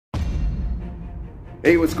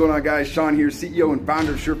Hey, what's going on, guys? Sean here, CEO and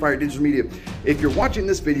founder of Surefire Digital Media. If you're watching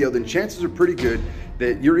this video, then chances are pretty good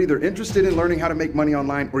that you're either interested in learning how to make money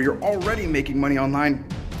online or you're already making money online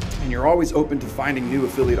and you're always open to finding new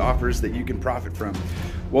affiliate offers that you can profit from.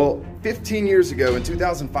 Well, 15 years ago in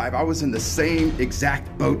 2005, I was in the same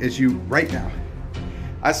exact boat as you right now.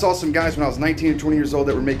 I saw some guys when I was 19 and 20 years old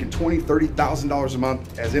that were making $20,000, $30,000 a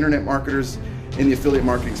month as internet marketers in the affiliate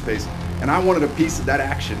marketing space. And I wanted a piece of that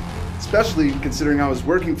action, especially considering I was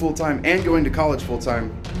working full-time and going to college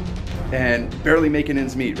full-time and barely making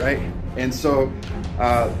ends meet, right? And so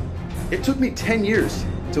it took me 10 years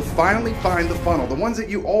to finally find the funnel, the ones that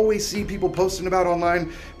you always see people posting about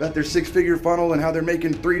online, about their six-figure funnel and how they're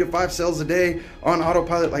making 3 to 5 sales a day on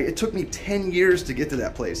autopilot. Like, it took me 10 years to get to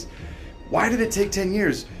that place. Why did it take 10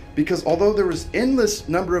 years? Because although there was endless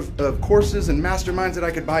number of courses and masterminds that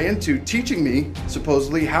I could buy into teaching me,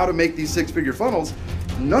 supposedly, how to make these six-figure funnels,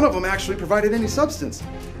 none of them actually provided any substance.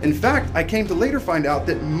 In fact, I came to later find out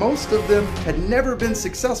that most of them had never been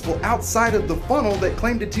successful outside of the funnel that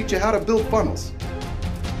claimed to teach you how to build funnels.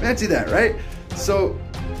 Fancy that, right? So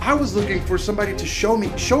I was looking for somebody to show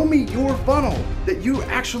me your funnel that you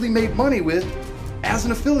actually made money with as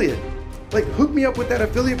an affiliate. Like, hook me up with that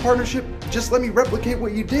affiliate partnership. Just let me replicate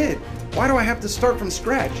what you did. Why do I have to start from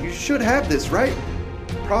scratch? You should have this, right?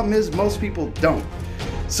 Problem is, most people don't.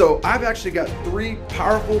 So I've actually got 3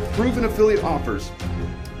 powerful, proven affiliate offers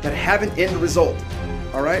that have an end result,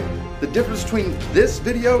 all right? The difference between this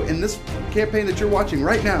video and this campaign that you're watching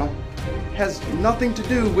right now has nothing to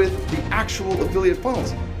do with the actual affiliate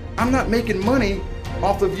funnels. I'm not making money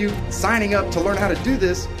off of you signing up to learn how to do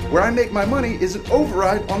this. Where I make my money is an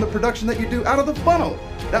override on the production that you do out of the funnel.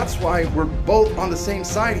 That's why we're both on the same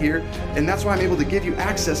side here, and that's why I'm able to give you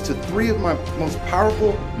access to 3 of my most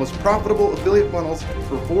powerful, most profitable affiliate funnels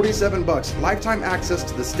for $47, lifetime access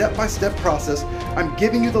to the step-by-step process. I'm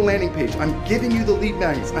giving you the landing page, I'm giving you the lead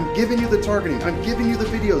magnets, I'm giving you the targeting, I'm giving you the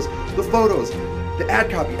videos, the photos, the ad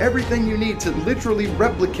copy, everything you need to literally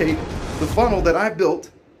replicate the funnel that I built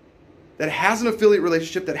that has an affiliate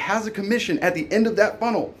relationship, that has a commission at the end of that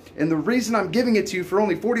funnel. And the reason I'm giving it to you for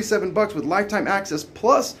only $47 with lifetime access,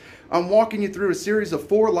 plus I'm walking you through a series of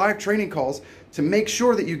 4 live training calls to make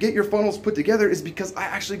sure that you get your funnels put together, is because I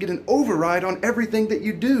actually get an override on everything that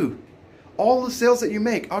you do. All the sales that you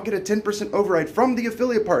make, I'll get a 10% override from the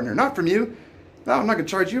affiliate partner, not from you. No, I'm not gonna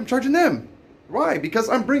charge you, I'm charging them. Why? Because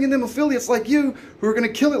I'm bringing them affiliates like you who are gonna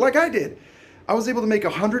kill it like I did. I was able to make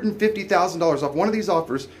 $150,000 off one of these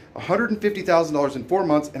offers, $150,000 in 4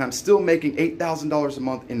 months, and I'm still making $8,000 a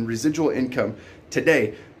month in residual income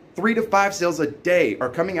today. 3 to 5 sales a day are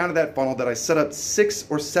coming out of that funnel that I set up 6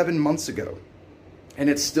 or 7 months ago, and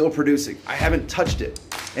it's still producing. I haven't touched it,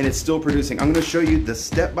 and it's still producing. I'm gonna show you the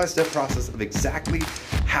step-by-step process of exactly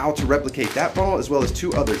how to replicate that funnel as well as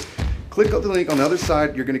 2 others. Click on the link on the other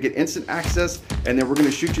side. You're gonna get instant access, and then we're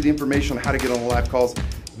gonna shoot you the information on how to get on the live calls.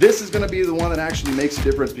 This is gonna be the one that actually makes a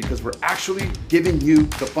difference because we're actually giving you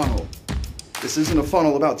the funnel. This isn't a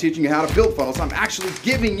funnel about teaching you how to build funnels. I'm actually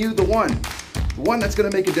giving you the one that's gonna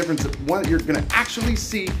make a difference, the one that you're gonna actually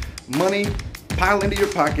see money pile into your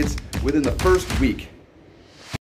pockets within the first week.